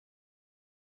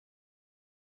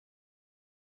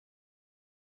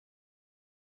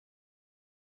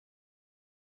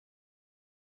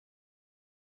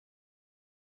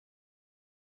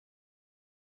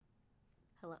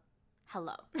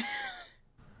Hello.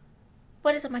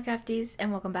 What is up, my crafties,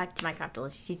 and welcome back to my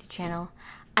Craftalicious YouTube channel.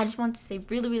 I just want to say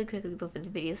really quickly before this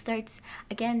video starts,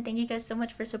 again, thank you guys so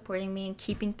much for supporting me and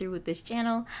keeping through with this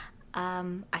channel.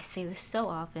 I say this so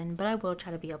often, but I will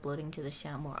try to be uploading to this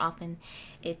channel more often.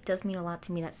 It does mean a lot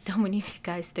to me that so many of you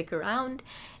guys stick around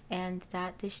and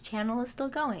that this channel is still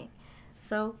going.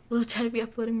 So we'll try to be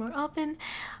uploading more often.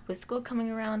 With school coming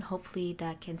around, hopefully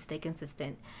that can stay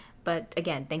consistent. But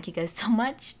again, thank you guys so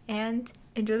much and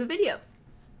enjoy the video.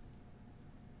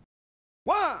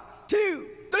 1, 2,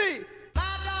 3.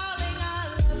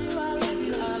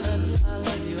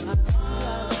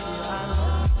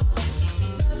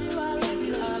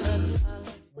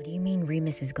 What do you mean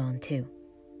Remus is gone too?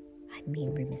 I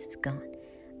mean Remus is gone.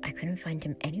 I couldn't find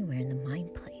him anywhere in the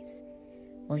mine place.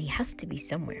 Well, he has to be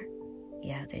somewhere.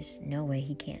 Yeah, there's no way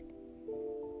he can't.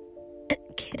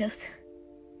 Kiddos.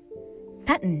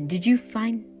 Patton, did you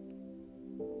find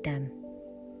them?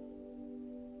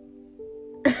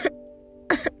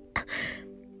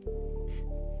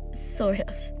 Sort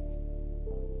of.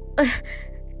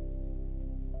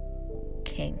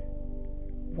 King,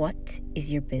 what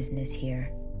is your business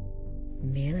here?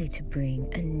 Merely to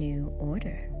bring a new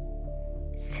order,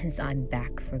 since I'm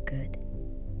back for good.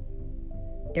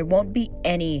 There won't be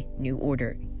any new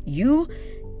order. You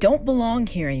don't belong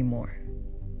here anymore.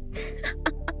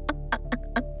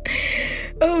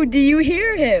 Oh, do you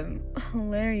hear him?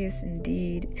 Hilarious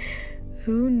indeed.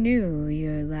 Who knew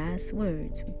your last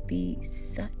words would be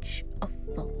such a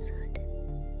falsehood?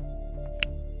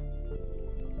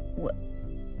 What?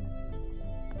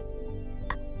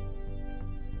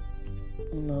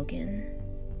 Logan?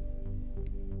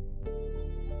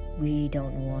 We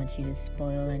don't want you to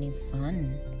spoil any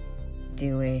fun,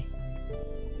 do we?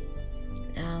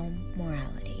 Now,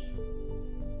 morality.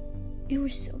 You were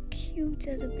so cute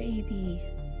as a baby.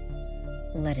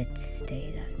 Let it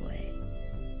stay that way.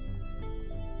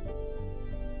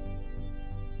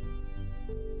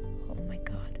 Oh my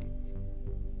God.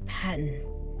 Patton.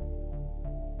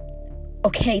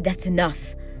 Okay, that's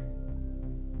enough.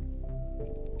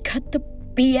 Cut the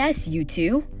BS, you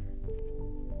two.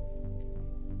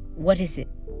 What is it?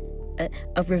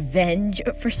 A revenge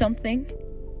for something?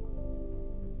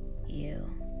 You.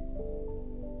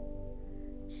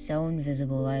 So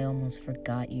invisible, I almost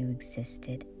forgot you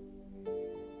existed.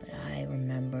 But I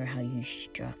remember how you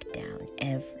struck down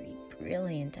every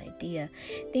brilliant idea,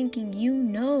 thinking you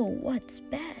know what's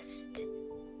best.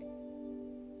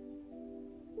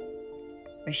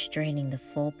 Restraining the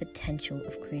full potential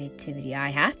of creativity, I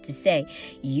have to say,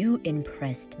 you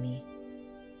impressed me.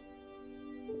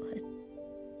 What?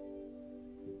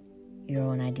 Your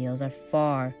own ideals are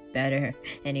far better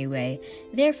anyway.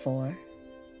 Therefore,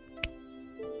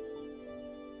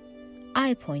 I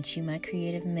appoint you my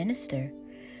creative minister.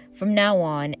 From now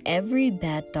on, every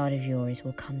bad thought of yours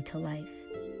will come to life.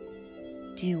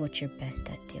 Do what you're best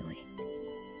at doing.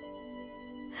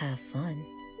 Have fun.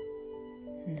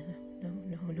 No.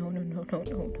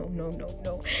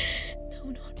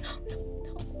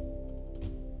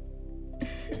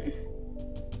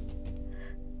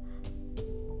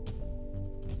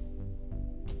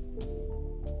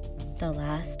 The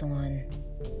last one.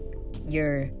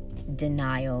 Your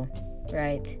denial,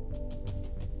 right?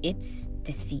 It's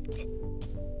deceit.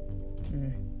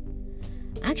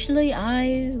 Actually,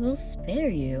 I will spare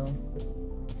you.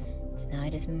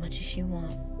 Tonight as much as you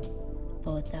want,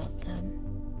 but without them,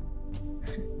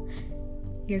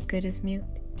 you're good as mute.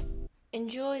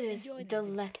 Enjoy this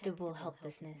delectable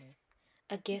helplessness,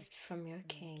 a gift from your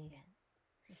king.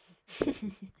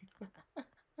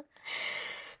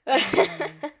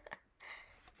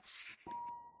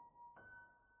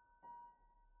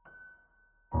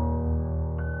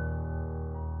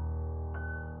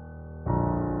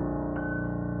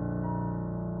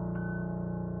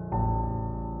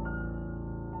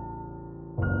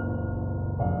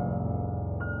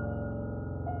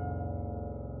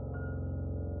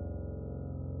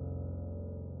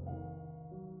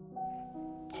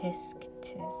 Tisk,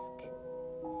 tisk.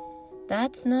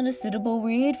 That's not a suitable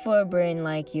read for a brain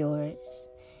like yours.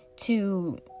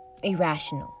 Too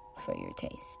irrational for your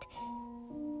taste.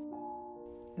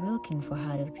 You're looking for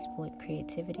how to exploit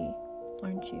creativity,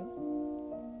 aren't you?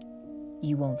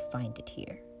 You won't find it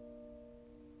here.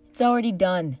 It's already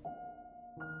done.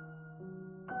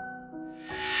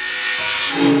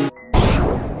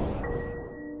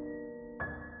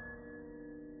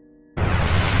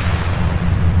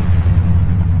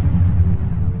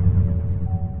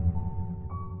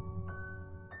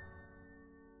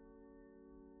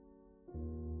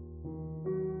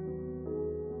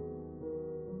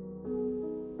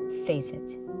 Face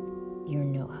it, you're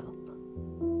no help.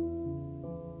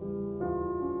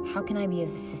 How can I be of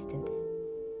assistance?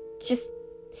 Just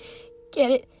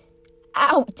get it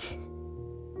out.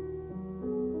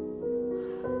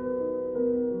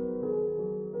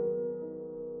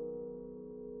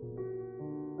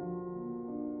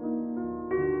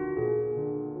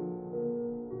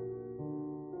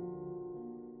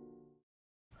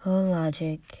 Oh,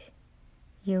 logic,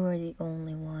 you are the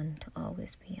only one to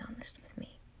always be honest with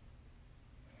me.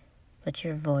 But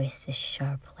your voice is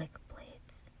sharp like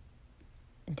blades,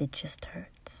 and it just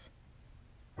hurts.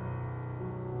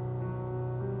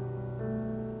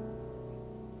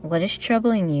 What is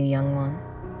troubling you, young one?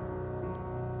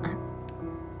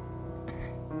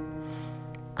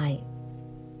 I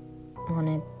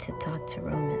wanted to talk to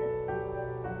Roman.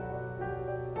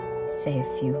 Say a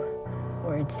few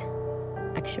words.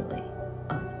 Actually,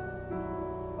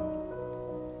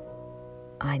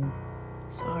 I'm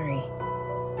sorry.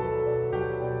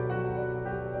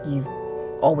 You've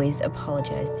always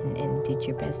apologized and did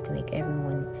your best to make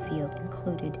everyone feel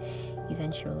included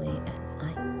eventually, and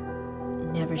I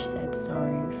never said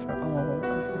sorry for all of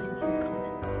my mean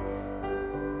comments.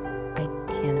 I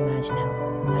can't imagine how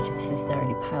much of this is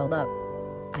already piled up.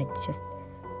 I just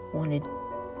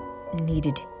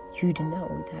needed you to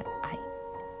know that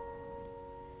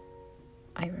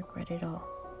I regret it all.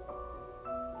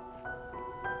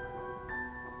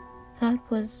 That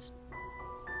was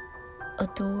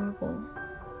adorable.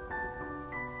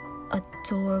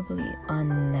 Adorably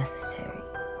unnecessary,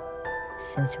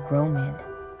 since Roman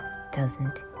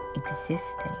doesn't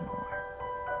exist anymore.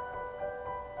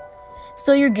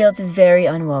 So your guilt is very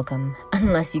unwelcome,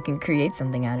 unless you can create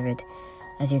something out of it.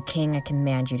 As your king, I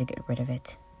command you to get rid of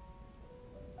it.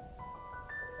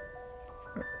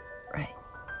 Right.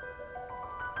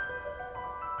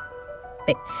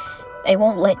 They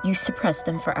won't let you suppress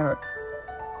them forever.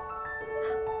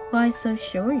 Why so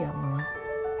sure, young one?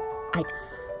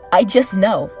 I just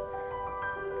know.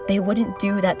 They wouldn't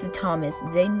do that to Thomas.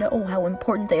 They know how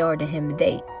important they are to him.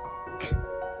 They...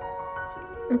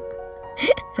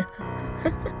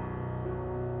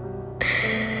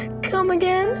 Come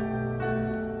again?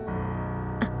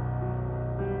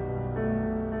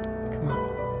 Come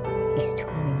on. He's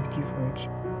toying with you, Verge.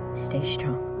 Stay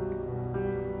strong.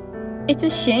 It's a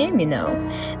shame,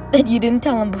 that you didn't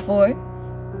tell him before.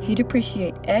 He'd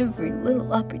appreciate every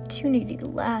little opportunity to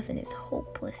laugh in his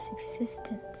hopeless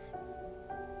existence.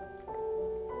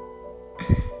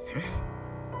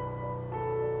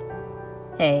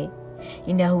 Hey,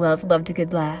 you know who else loved a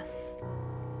good laugh?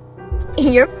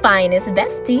 Your finest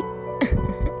bestie.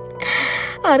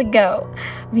 How'd it go?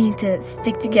 We need to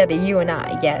stick together, you and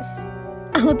I, yes.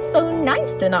 Oh, it's so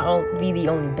nice to not be the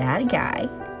only bad guy.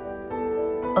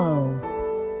 Oh,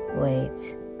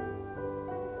 wait.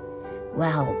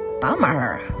 Well,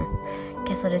 bummer.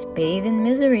 Guess I'll just bathe in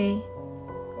misery.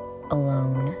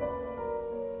 Alone.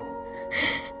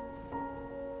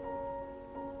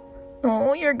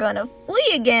 Oh, you're gonna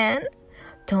flee again.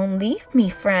 Don't leave me,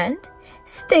 friend.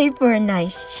 Stay for a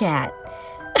nice chat.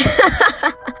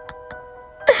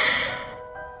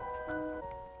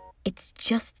 It's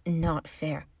just not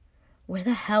fair. Where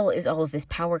the hell is all of this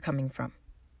power coming from?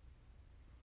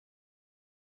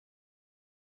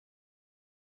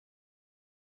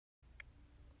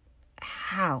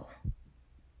 How?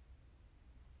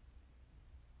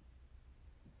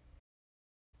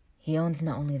 He owns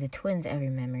not only the twins' every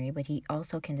memory, but he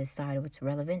also can decide what's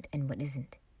relevant and what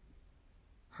isn't.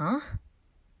 Huh?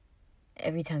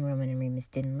 Every time Roman and Remus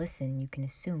didn't listen, you can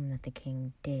assume that the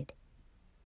king did.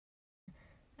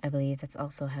 I believe that's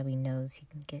also how he knows he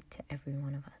can get to every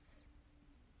one of us.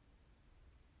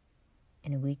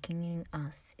 And weakening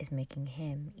us is making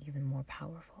him even more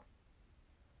powerful.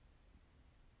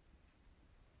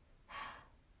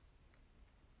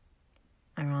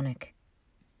 Ironic.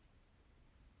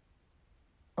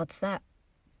 What's that?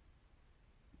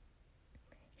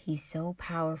 He's so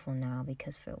powerful now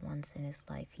because for once in his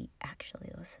life he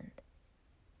actually listened.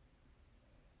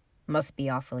 Must be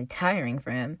awfully tiring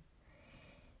for him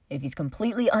if he's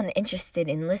completely uninterested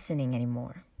in listening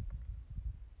anymore.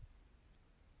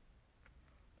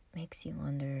 Makes you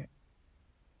wonder,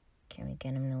 can we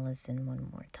get him to listen one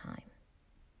more time?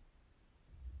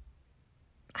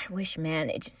 I wish, man,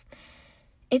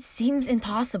 it seems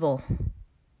impossible.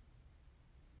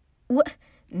 What?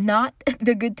 Not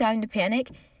the good time to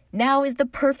panic? Now is the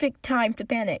perfect time to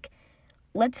panic.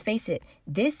 Let's face it,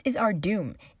 this is our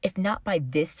doom. If not by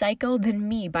this psycho, then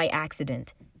me by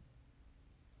accident.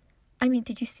 I mean,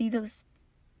 did you see those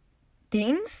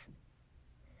things?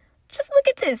 Just look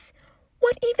at this.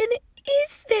 What even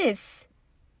is this?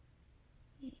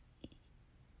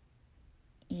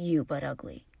 You but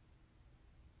ugly.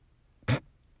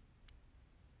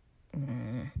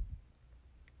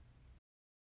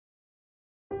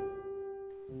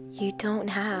 You don't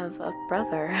have a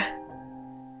brother.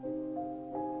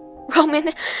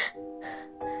 Roman!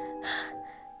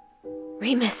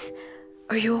 Remus,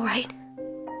 are you alright?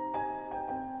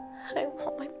 I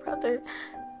want my brother.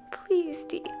 Please,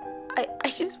 Dee.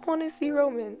 I just want to see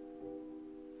Roman.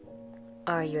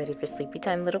 Are you ready for sleepy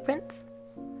time, little prince?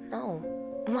 No.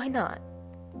 Why not?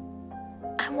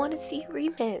 I want to see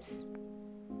Remus.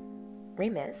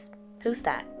 Remus? Who's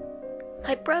that?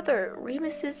 My brother.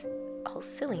 Remus is... Oh,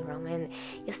 silly Roman.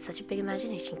 You have such a big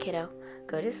imagination, kiddo.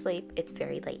 Go to sleep. It's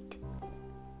very late.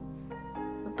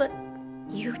 But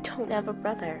you don't have a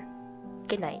brother.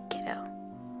 Good night, kiddo.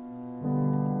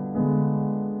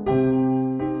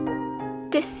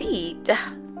 Deceit.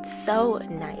 So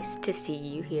nice to see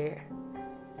you here.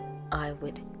 I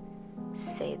would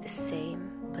say the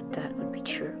same, but that would be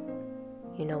true.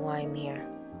 You know why I'm here.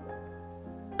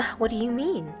 What do you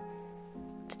mean?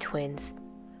 The twins.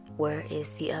 Where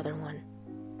is the other one?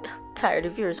 Tired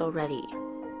of yours already.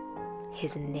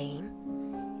 His name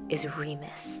is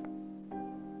Remus.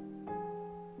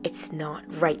 It's not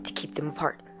right to keep them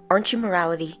apart. Aren't you,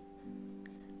 morality?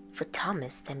 For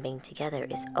Thomas, them being together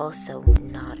is also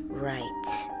not right.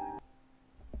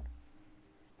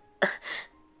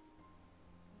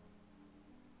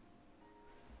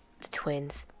 The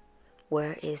twins.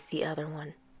 Where is the other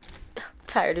one?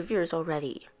 Tired of yours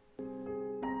already.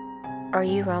 Are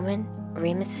you Roman,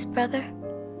 Remus's brother?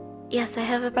 Yes, I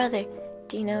have a brother.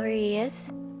 Do you know where he is?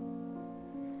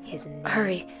 His name.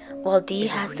 Hurry, while Dee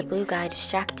has Remus. The blue guy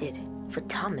distracted. For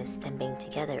Thomas, them being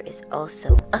together is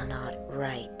also not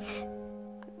right.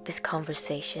 This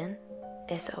conversation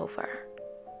is over.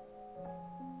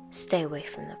 Stay away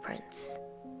from the prince.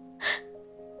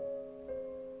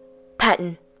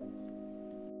 Patton.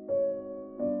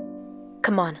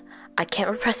 Come on, I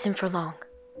can't repress him for long.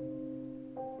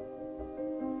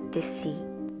 Deceit.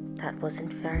 That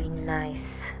wasn't very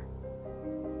nice.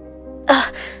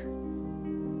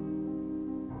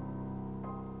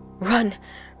 Run,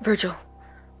 Virgil.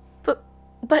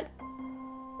 But...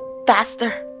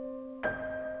 Faster.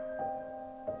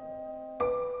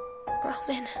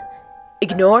 Roman.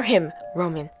 Ignore him,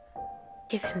 Roman.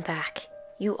 Give him back.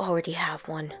 You already have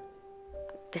one.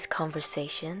 This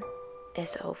conversation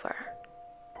is over.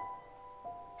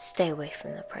 Stay away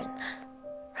from the prince.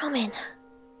 Roman.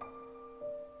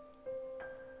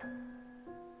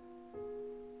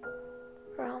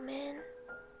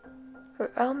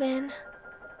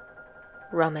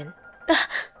 Roman.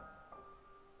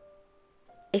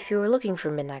 If you were looking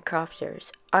for midnight crafters,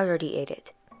 I already ate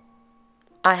it.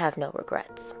 I have no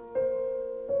regrets.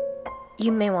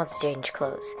 You may want to change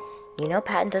clothes. You know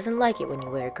Patton doesn't like it when you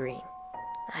wear green.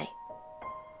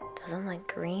 Doesn't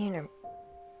like green, or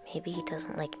maybe he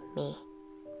doesn't like me.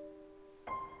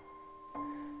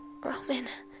 Roman.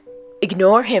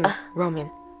 Ignore him, Roman.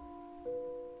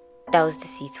 That was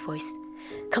Deceit's voice.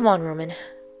 Come on, Roman.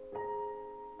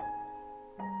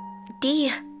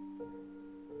 Dee.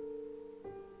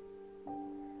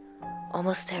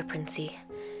 Almost there, Princey.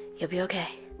 You'll be okay.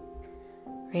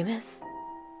 Remus,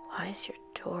 why is your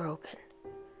door open?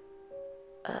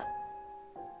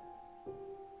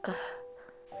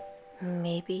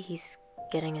 Maybe he's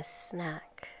getting a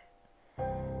snack.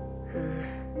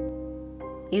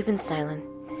 You've been silent.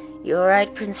 You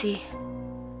alright, Princey?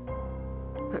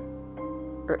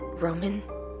 Roman?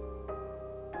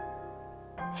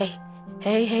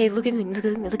 Hey, look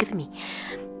at me.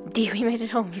 Dee, we made it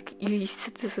home. You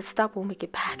said this would stop when we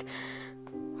get back.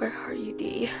 Where are you,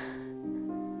 Dee?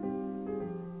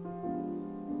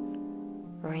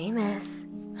 Remus.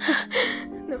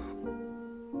 No.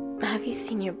 Have you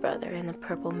seen your brother in the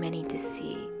purple mini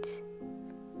Deceit?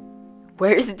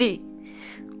 Where is Dee?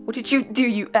 What did you do,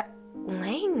 you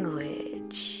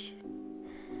language?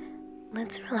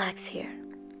 Let's relax here.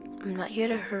 I'm not here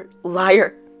to hurt.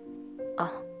 Liar!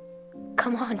 Oh,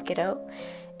 come on, kiddo.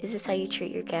 Is this how you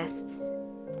treat your guests?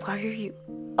 Why are you...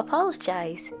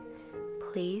 Apologize,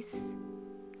 please.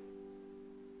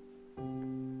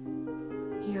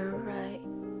 You're right.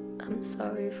 I'm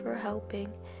sorry for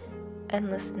helping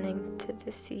and listening to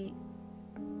Deceit.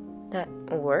 That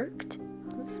worked?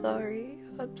 I'm sorry.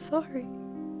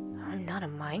 I'm not a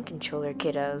mind controller,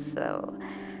 kiddo, so...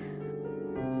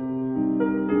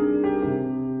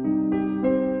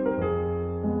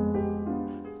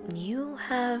 You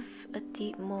have a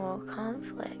deep moral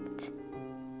conflict.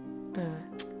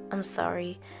 I'm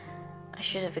sorry. I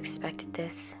should have expected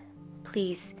this.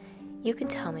 Please, you can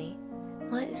tell me,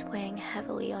 what is weighing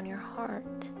heavily on your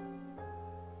heart?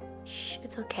 Shh,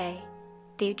 it's okay.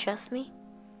 Do you trust me?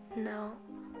 No.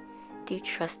 do you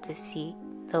trust Deceit,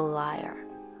 the liar?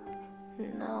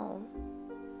 No.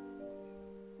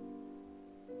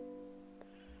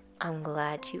 I'm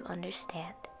glad you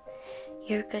understand.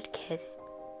 You're a good kid.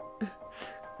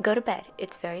 Go to bed,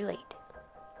 it's very late.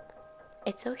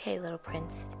 It's okay, little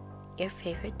prince. Your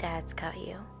favorite dad's got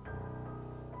you.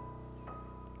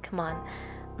 Come on,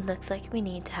 looks like we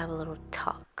need to have a little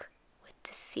talk with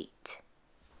Deceit.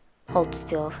 Hold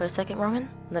still for a second, Roman.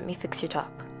 Let me fix your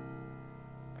top.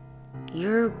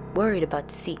 You're worried about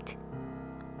Deceit.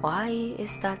 Why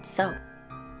is that so?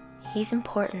 He's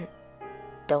important.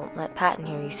 Don't let Patton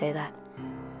hear you say that.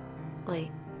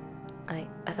 Wait, I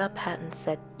thought Patton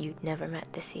said you'd never met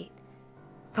Deceit.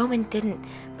 Roman didn't,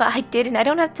 but I didn't. I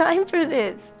don't have time for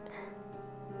this.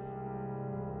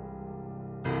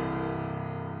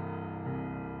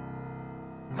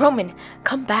 Roman,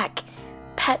 come back.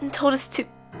 Patton told us to...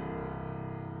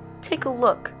 Take a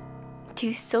look. Do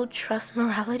you still trust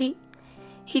morality?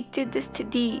 He did this to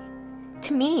Dee.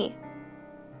 To me.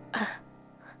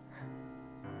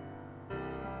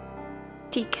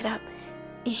 Dee, get up.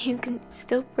 You can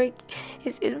still break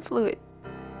his influence.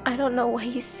 I don't know what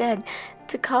he said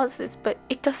to cause this, but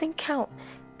it doesn't count.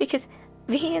 Because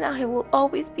V and I will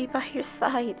always be by your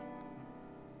side.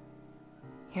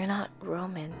 You're not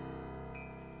Roman.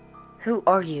 Who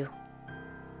are you?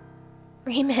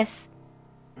 Remus.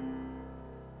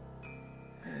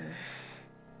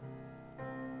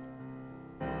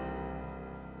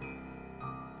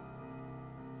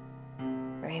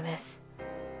 Remus.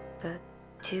 The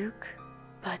Duke?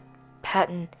 But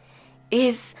Patton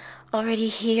is already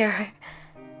here.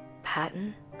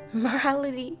 Patton?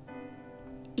 Morality?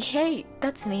 Hey,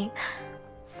 that's me.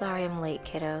 Sorry I'm late,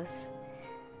 kiddos.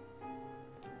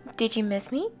 Did you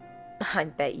miss me? I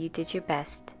bet you did your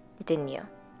best, didn't you?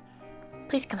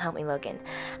 Please come help me, Logan.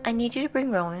 I need you to bring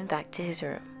Roman back to his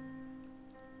room.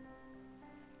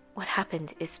 What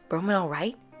happened? Is Roman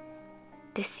alright?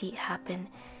 Deceit happened.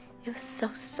 It was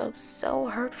so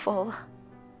hurtful.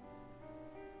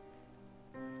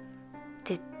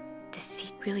 Did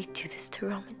Deceit really do this to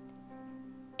Roman?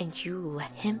 And you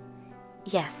let him?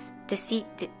 Yes, Deceit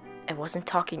did. I wasn't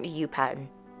talking to you, Patton.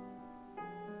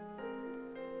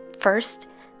 First,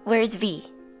 where's V?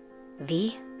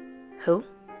 V? Who?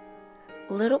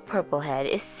 Little Purplehead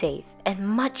is safe and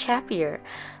much happier.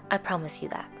 I promise you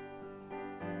that.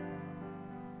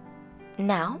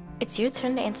 Now, it's your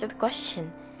turn to answer the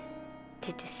question.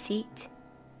 Did Deceit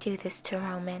do this to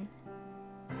Roman?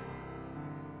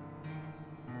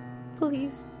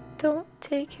 Please, don't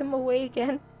take him away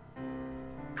again.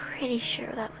 Pretty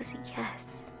sure that was a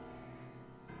yes.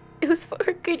 It was for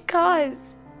a good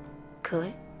cause.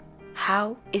 Good?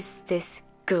 How is this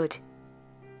good?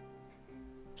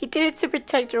 He did it to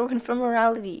protect Roman from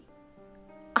morality.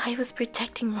 I was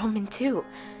protecting Roman too.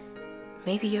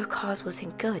 Maybe your cause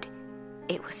wasn't good.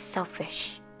 It was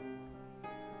selfish.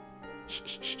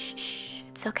 Shh.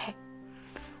 It's okay.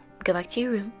 Go back to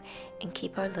your room and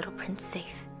keep our little prince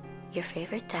safe. Your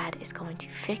favorite dad is going to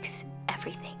fix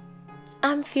everything.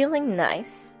 I'm feeling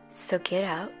nice, so get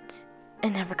out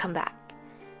and never come back.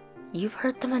 You've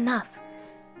hurt them enough.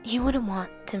 You wouldn't want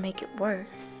to make it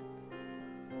worse.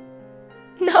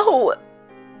 No!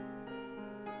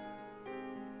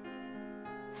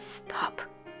 Stop.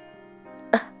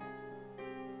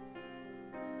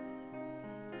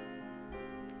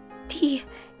 Dee,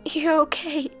 you're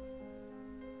okay.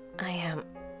 I am.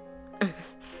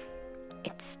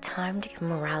 It's time to give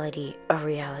morality a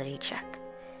reality check.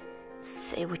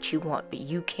 Say what you want, but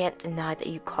you can't deny that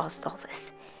you caused all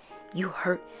this. You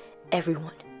hurt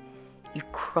everyone. You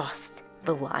crossed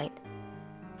the line.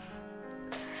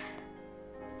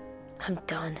 I'm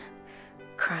done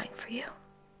crying for you.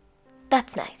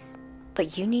 That's nice,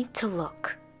 but you need to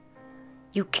look.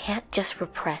 You can't just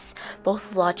repress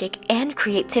both logic and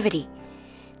creativity.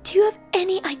 Do you have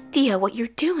any idea what you're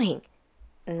doing?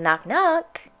 Knock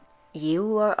knock.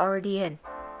 You are already in.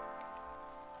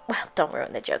 Well, don't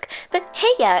ruin the joke. But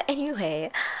hey, yeah,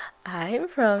 anyway, I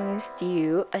promised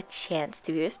you a chance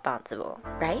to be responsible,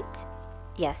 right?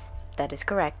 Yes, that is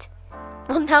correct.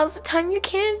 Well, now's the time you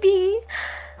can be.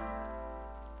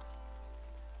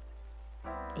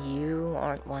 You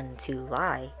aren't one to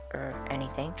lie or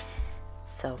anything.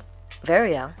 So,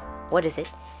 very well. What is it?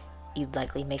 You'd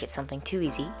likely make it something too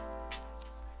easy.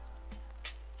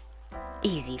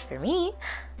 Easy for me.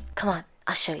 Come on,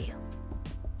 I'll show you.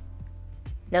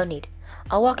 No need.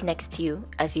 I'll walk next to you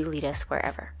as you lead us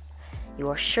wherever. You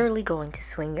are surely going to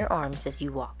swing your arms as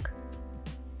you walk.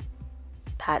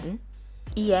 Patton?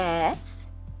 Yes?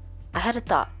 I had a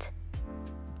thought.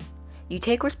 You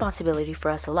take responsibility for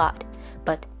us a lot,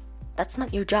 but that's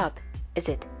not your job, is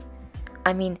it?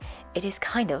 I mean, it is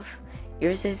kind of.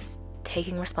 Yours is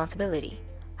taking responsibility.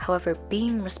 However,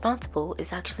 being responsible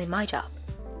is actually my job.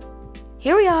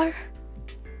 Here we are.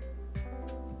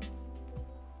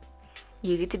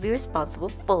 You get to be responsible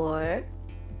for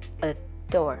a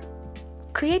door.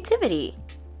 Creativity.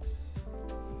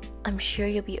 I'm sure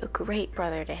you'll be a great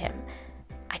brother to him.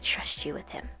 I trust you with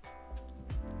him.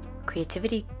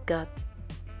 Creativity got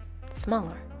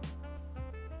smaller.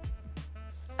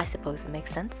 I suppose it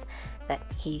makes sense that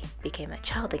he became a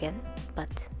child again,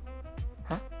 but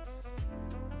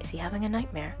is he having a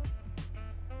nightmare?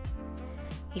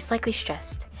 He's likely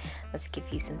stressed. Let's give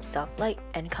you some soft light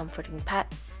and comforting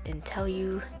pats and tell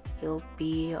you he'll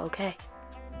be okay.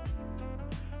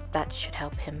 That should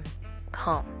help him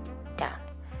calm down.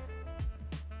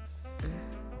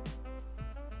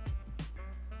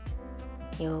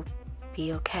 You'll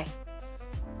be okay.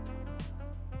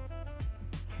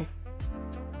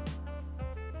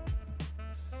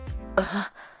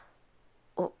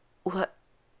 What?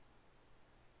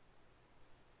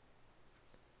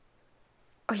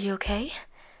 Are you okay?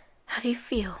 How do you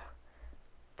feel?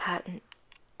 Patton,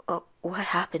 what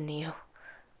happened to you?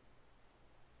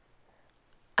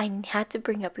 I had to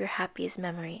bring up your happiest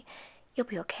memory. You'll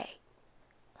be okay.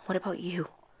 What about you?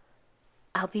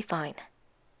 I'll be fine.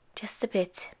 Just a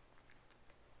bit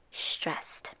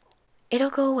stressed. It'll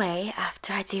go away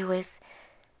after I deal with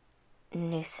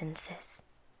nuisances.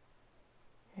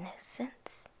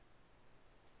 Nuisance?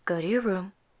 Go to your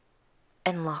room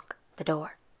and lock the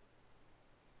door.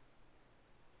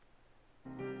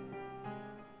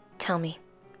 Tell me,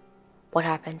 what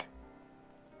happened?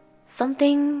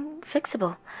 Something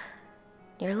fixable.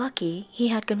 You're lucky he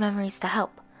had good memories to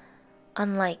help.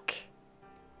 Unlike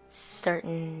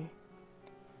certain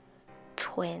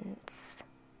twins.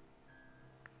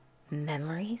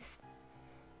 Memories?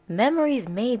 Memories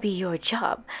may be your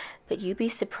job, but you'd be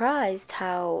surprised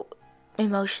how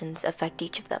emotions affect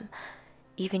each of them.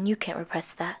 Even you can't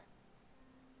repress that.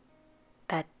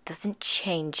 That doesn't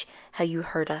change how you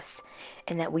hurt us,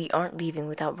 and that we aren't leaving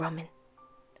without Roman.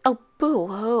 Oh,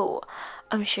 boo-hoo.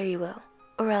 I'm sure you will.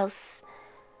 Or else,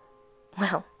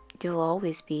 well, you'll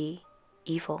always be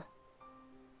evil.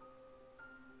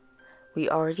 We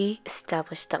already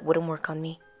established that wouldn't work on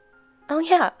me. Oh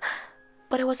yeah,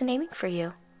 but I wasn't aiming for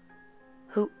you.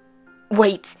 Who?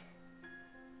 Wait!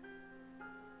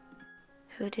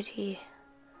 Who did he?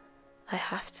 I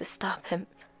have to stop him.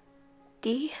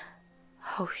 D?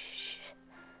 Oh,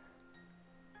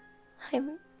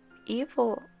 I'm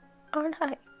evil, aren't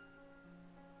I?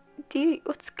 D,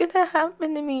 what's gonna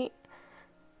happen to me?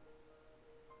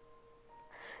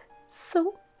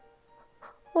 So,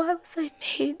 why was I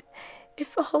made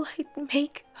if all I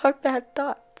make are bad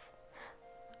thoughts?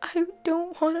 I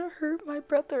don't want to hurt my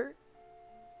brother,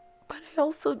 but I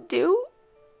also do?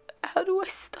 How do I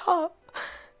stop?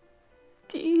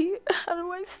 D, how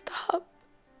do I stop?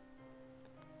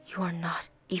 You are not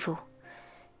evil.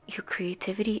 Your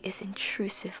creativity is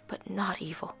intrusive, but not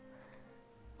evil.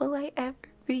 Will I ever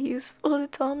be useful to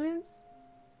Thomas?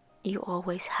 You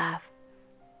always have.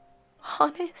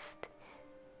 Honest?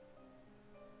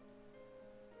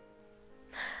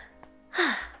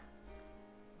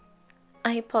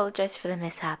 I apologize for the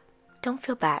mishap. Don't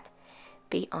feel bad.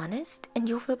 Be honest and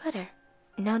you'll feel better.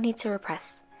 No need to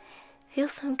repress. Feel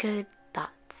some good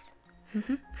thoughts.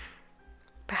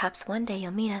 Perhaps one day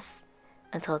you'll meet us.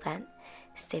 Until then,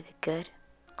 stay the good,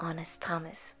 honest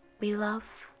Thomas we love.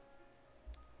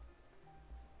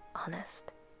 Honest.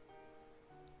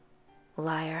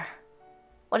 Liar.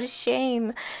 What a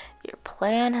shame. Your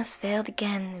plan has failed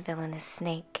again, villainous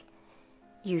snake.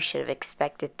 You should have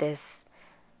expected this.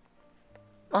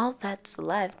 All that's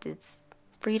left is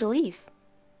for you to leave.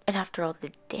 And after all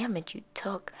the damage you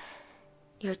took,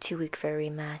 you're too weak for a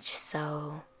rematch,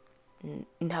 so...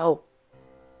 No.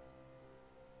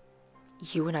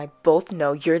 You and I both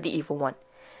know you're the evil one.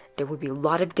 There will be a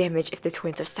lot of damage if the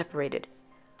twins are separated.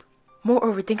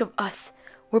 Moreover, think of us.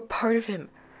 We're part of him.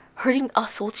 Hurting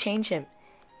us will change him.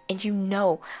 And you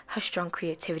know how strong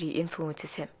creativity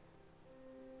influences him.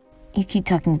 You keep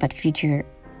talking about future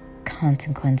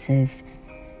consequences,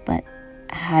 but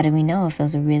how do we know if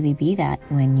those will really be that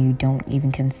when you don't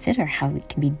even consider how it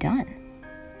can be done?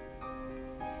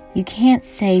 You can't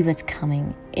say what's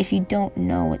coming if you don't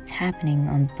know what's happening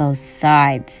on both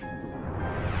sides.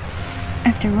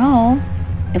 After all,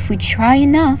 if we try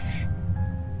enough,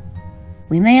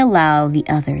 we may allow the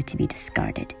other to be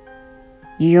discarded.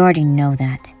 You already know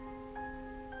that,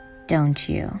 don't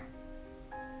you?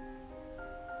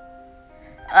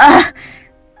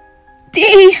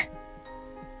 D!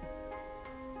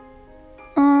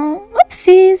 Oh,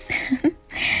 whoopsies.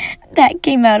 That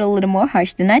came out a little more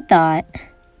harsh than I thought.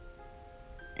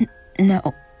 No.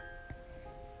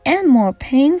 And more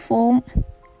painful.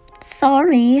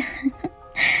 Sorry.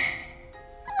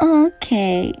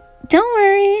 Okay, don't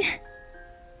worry.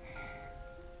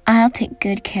 I'll take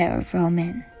good care of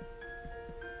Roman.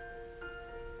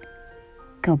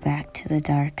 Go back to the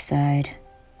dark side.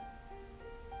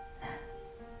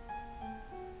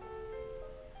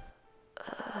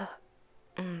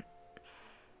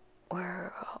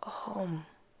 We're home.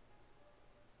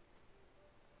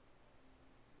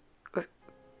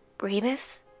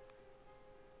 Remus?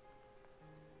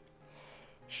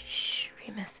 Shh,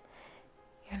 Remus.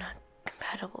 You're not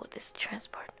compatible with this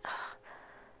transport.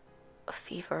 A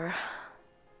fever.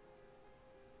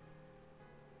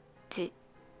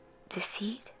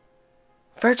 Deceit?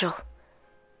 Virgil!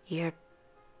 You're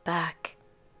back.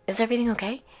 Is everything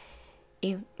okay?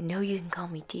 You know you can call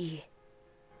me D.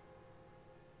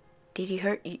 Did you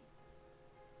hurt you?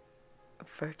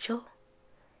 Virgil?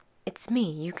 It's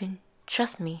me. You can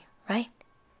trust me, right?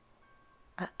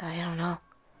 I don't know.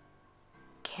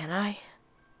 Can I?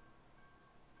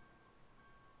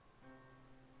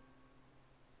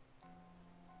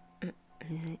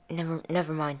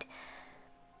 Never mind.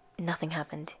 Nothing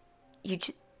happened. You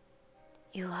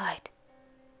lied.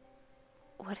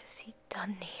 What has he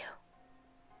done to you?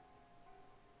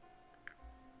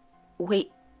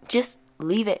 Wait, just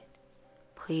leave it.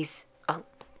 Please,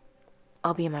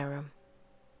 I'll be in my room.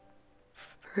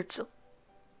 Virgil,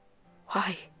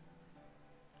 why?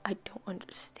 I don't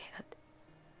understand.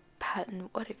 Patton,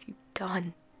 what have you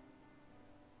done?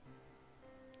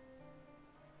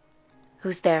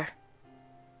 Who's there?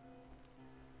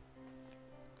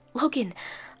 Logan,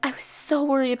 I was so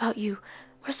worried about you.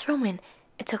 Where's Roman?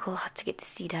 It took a lot to get the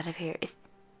seed out of here.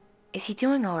 Is he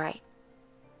doing alright?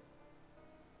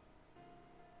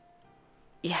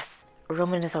 Yes,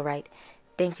 Roman is alright.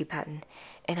 Thank you, Patton.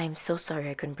 And I'm so sorry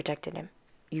I couldn't protect him.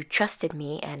 You trusted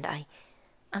me, and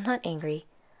I'm not angry.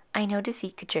 I know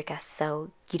deceit could trick us,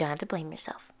 so you don't have to blame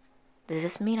yourself. Does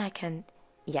this mean I can...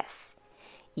 Yes,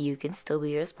 you can still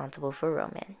be responsible for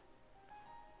Roman.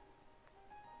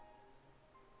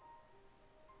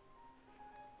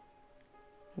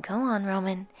 Go on,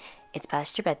 Roman. It's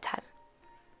past your bedtime.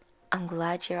 I'm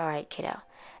glad you're alright, kiddo.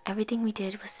 Everything we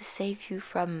did was to save you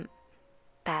from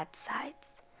bad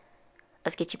sides.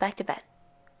 Let's get you back to bed.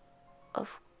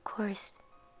 Of course.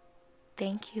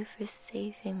 Thank you for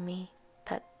saving me,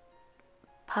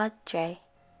 Padre.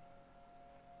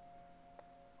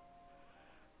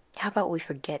 How about we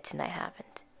forget tonight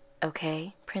happened?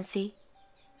 Okay, Princey?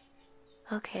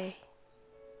 Okay.